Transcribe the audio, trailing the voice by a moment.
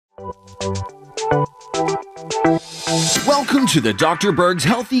Welcome to the Dr. Berg's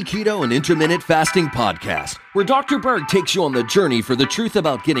Healthy Keto and Intermittent Fasting Podcast, where Dr. Berg takes you on the journey for the truth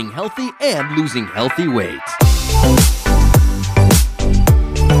about getting healthy and losing healthy weight.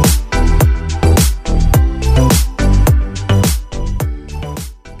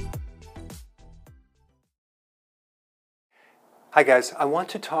 Hi guys, I want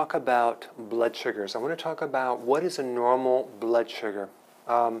to talk about blood sugars. I want to talk about what is a normal blood sugar.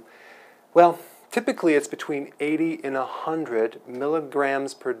 Well, typically it's between 80 and 100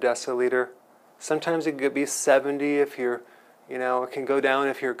 milligrams per deciliter. Sometimes it could be 70 if you're, it can go down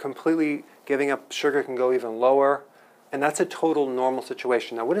if you're completely giving up sugar, it can go even lower. And that's a total normal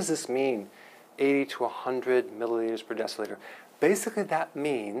situation. Now what does this mean? 80 to 100 milliliters per deciliter. Basically that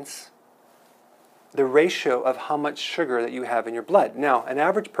means the ratio of how much sugar that you have in your blood. Now, an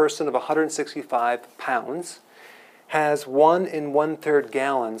average person of 165 pounds has 1 1/3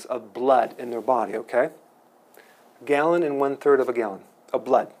 gallons of blood in their body, okay? Gallon and 1/3 of a gallon of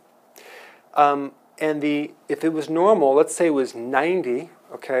blood. If it was normal, let's say it was 90,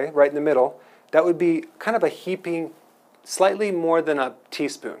 okay, right in the middle, that would be kind of a heaping, slightly more than a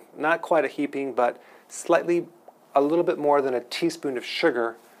teaspoon. Not quite a heaping, but slightly, a little bit more than a teaspoon of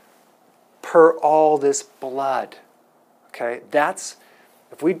sugar per all this blood, okay?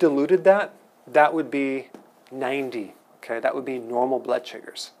 If we diluted that, that would be 90, okay? That would be normal blood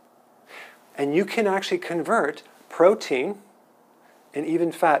sugars. And you can actually convert protein and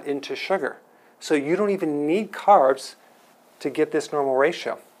even fat into sugar. So you don't even need carbs to get this normal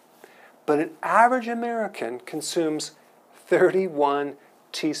ratio. But an average American consumes 31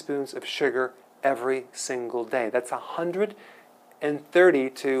 teaspoons of sugar every single day. That's 130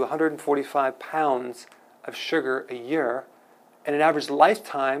 to 145 pounds of sugar a year. And an average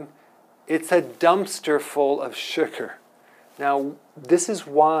lifetime, it's a dumpster full of sugar. Now, this is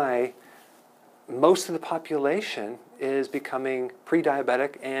why most of the population is becoming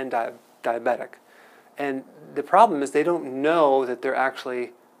pre-diabetic and diabetic. And the problem is they don't know that they're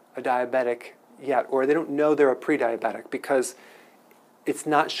actually a diabetic yet, or they don't know they're a pre-diabetic because it's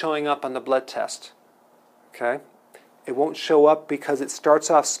not showing up on the blood test, okay? It won't show up because it starts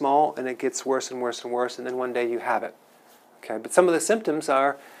off small and it gets worse and worse and worse, and then one day you have it. Okay, but some of the symptoms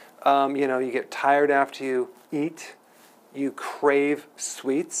are, you get tired after you eat, you crave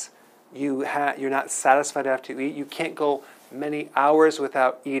sweets, you're not satisfied after you eat, you can't go many hours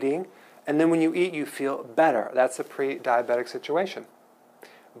without eating, and then when you eat you feel better. That's a pre-diabetic situation.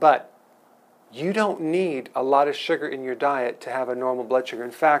 But you don't need a lot of sugar in your diet to have a normal blood sugar.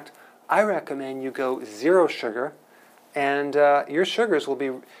 In fact, I recommend you go 0 sugar, and your sugars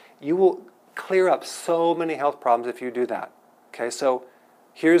you will clear up so many health problems if you do that. Okay, so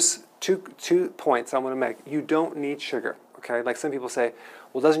here's two points I want to make. You don't need sugar, okay? Like some people say,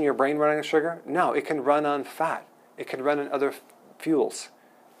 well, doesn't your brain run on sugar? No, it can run on fat. It can run on other fuels.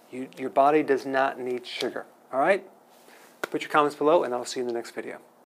 Your body does not need sugar, all right? Put your comments below, and I'll see you in the next video.